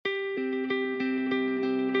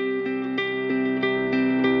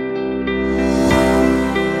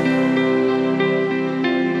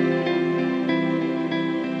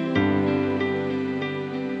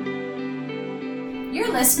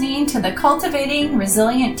listening to the Cultivating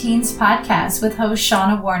Resilient Teens podcast with host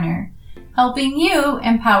Shauna Warner, helping you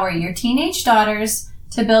empower your teenage daughters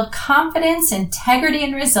to build confidence, integrity,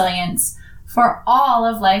 and resilience for all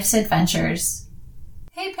of life's adventures.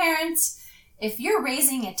 Hey parents, if you're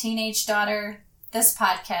raising a teenage daughter, this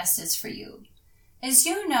podcast is for you. As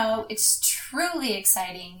you know, it's truly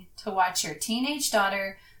exciting to watch your teenage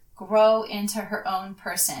daughter grow into her own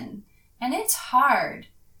person. And it's hard.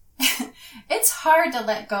 It's hard to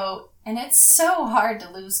let go, and it's so hard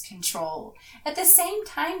to lose control. At the same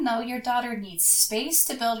time, though, your daughter needs space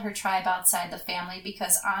to build her tribe outside the family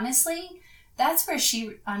because honestly, that's where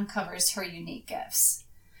she uncovers her unique gifts.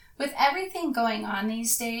 With everything going on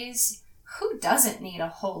these days, who doesn't need a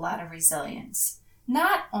whole lot of resilience?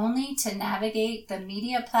 Not only to navigate the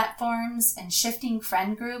media platforms and shifting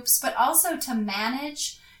friend groups, but also to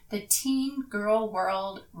manage the teen girl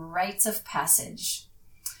world rites of passage.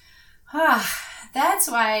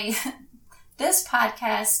 That's why this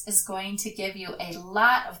podcast is going to give you a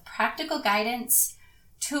lot of practical guidance,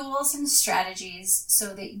 tools, and strategies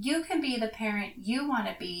so that you can be the parent you want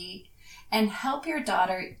to be and help your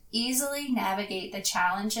daughter easily navigate the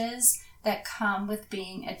challenges that come with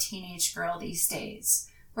being a teenage girl these days.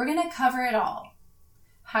 We're going to cover it all.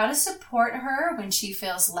 How to support her when she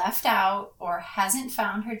feels left out or hasn't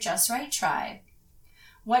found her just right tribe.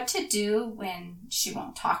 What to do when she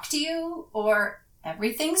won't talk to you or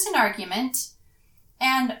everything's an argument.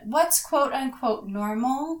 And what's quote unquote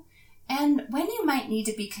normal and when you might need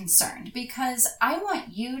to be concerned, because I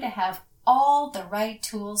want you to have all the right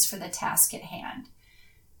tools for the task at hand.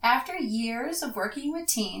 After years of working with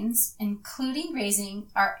teens, including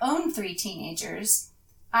raising our own 3 teenagers,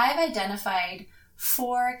 I've identified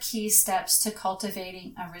 4 key steps to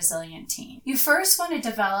cultivating a resilient teen. You first want to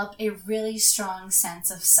develop a really strong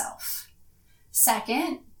sense of self.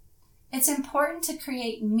 Second, it's important to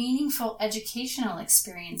create meaningful educational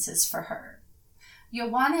experiences for her.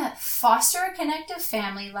 You'll want to foster a connective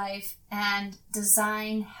family life and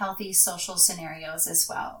design healthy social scenarios as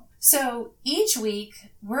well. So each week,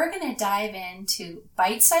 we're going to dive into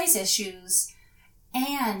bite-sized issues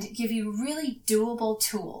and give you really doable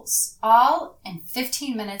tools, all in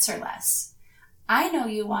 15 minutes or less. I know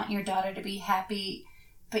you want your daughter to be happy,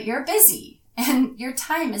 but you're busy and your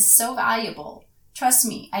time is so valuable. Trust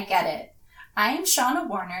me, I get it. I am Shauna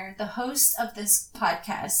Warner, the host of this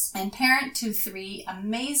podcast and parent to 3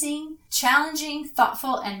 amazing, challenging,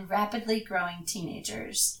 thoughtful, and rapidly growing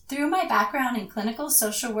teenagers. Through my background in clinical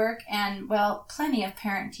social work and, plenty of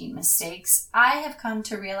parenting mistakes, I have come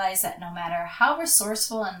to realize that no matter how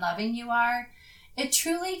resourceful and loving you are, it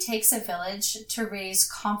truly takes a village to raise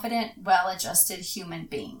confident, well-adjusted human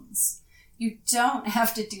beings. You don't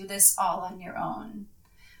have to do this all on your own.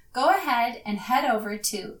 Go ahead and head over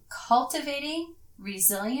to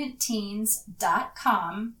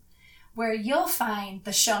cultivatingresilientteens.com, where you'll find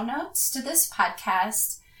the show notes to this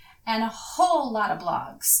podcast and a whole lot of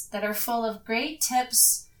blogs that are full of great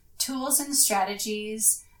tips, tools, and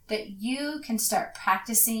strategies that you can start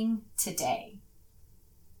practicing today.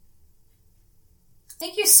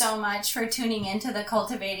 Thank you so much for tuning into the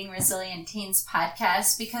Cultivating Resilient Teens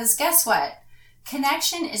podcast, because guess what?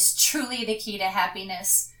 Connection is truly the key to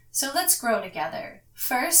happiness. So let's grow together.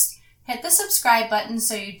 First, hit the subscribe button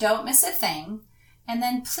so you don't miss a thing. And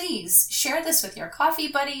then please share this with your coffee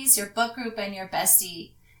buddies, your book group, and your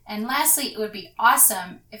bestie. And lastly, it would be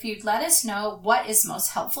awesome if you'd let us know what is most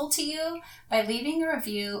helpful to you by leaving a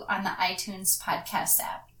review on the iTunes podcast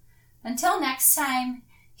app. Until next time,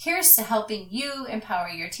 here's to helping you empower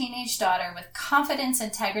your teenage daughter with confidence,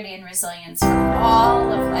 integrity, and resilience for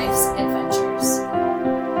all of life's adventures.